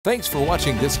Thanks for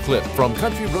watching this clip from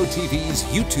Country Road TV's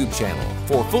YouTube channel.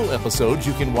 For full episodes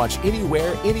you can watch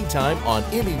anywhere, anytime, on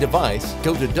any device.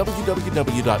 Go to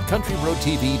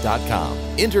www.countryroadtv.com.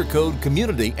 Enter code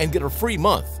COMMUNITY and get a free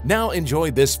month. Now enjoy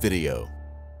this video.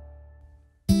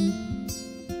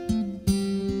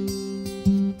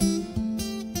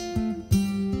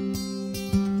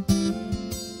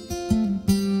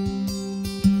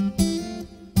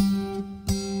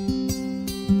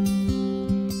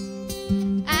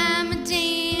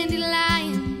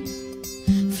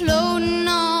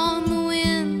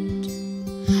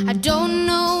 I don't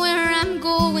know where I'm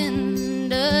going,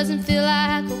 doesn't feel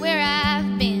like where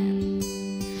I've been.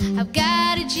 I've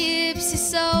got a gypsy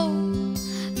soul,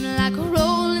 I'm like a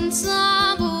rolling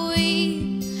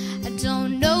tumbleweed. I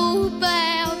don't know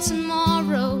about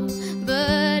tomorrow,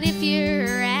 but if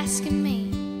you're asking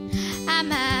me, I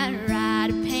might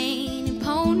ride a painted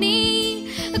pony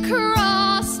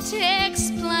across the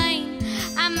Texas plain.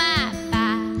 I might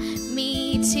buy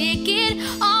me a ticket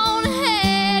on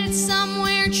ahead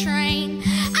somewhere train.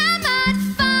 I might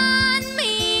find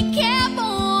me a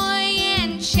cowboy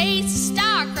and chase a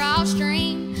star-crossed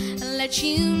dream and let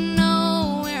you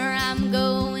know where I'm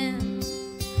going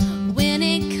when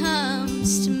it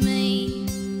comes to me.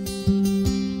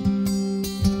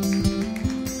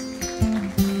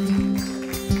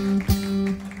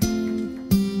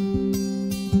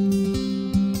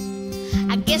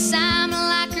 I guess I'm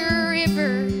like a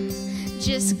river,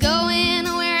 just going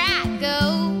where I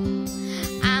go.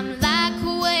 I'm like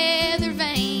a weather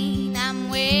vane, I'm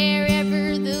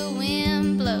wherever the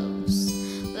wind blows.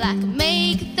 Well, I could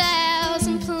make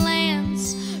 1,000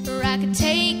 plans, or I could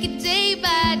take it day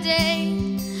by day.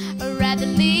 I'd rather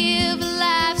live a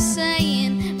life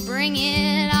saying, bring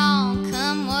it on,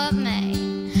 come what may.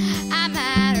 I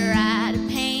might ride a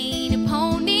painted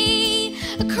pony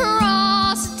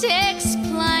across the Texas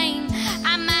plain.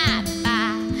 I might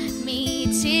buy me a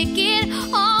ticket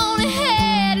on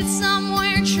ahead at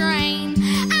somewhere train.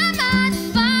 I might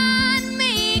find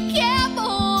me a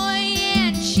cowboy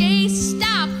and chase a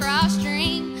star-crossed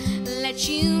dream, let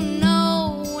you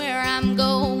know where I'm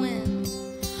going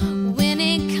when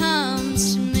it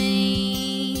comes to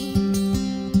me.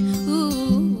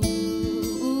 Ooh,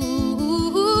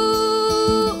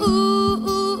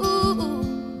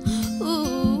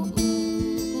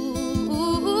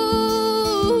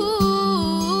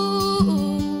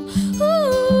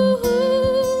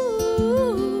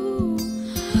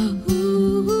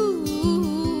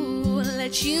 ooh,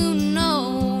 let you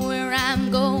know where I'm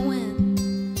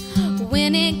going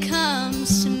when it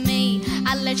comes to me.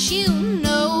 I let you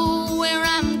know where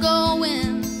I'm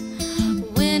going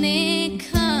when it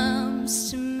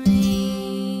comes to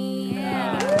me.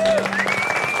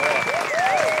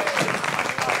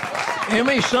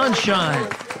 EmiSunshine.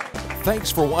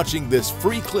 Thanks for watching this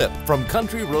free clip from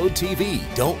Country Road TV.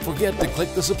 Don't forget to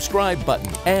click the subscribe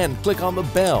button and click on the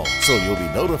bell so you'll be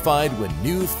notified when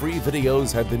new free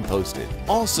videos have been posted.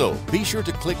 Also, be sure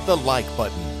to click the like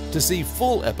button. To see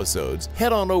full episodes,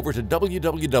 head on over to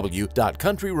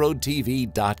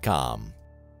www.countryroadtv.com.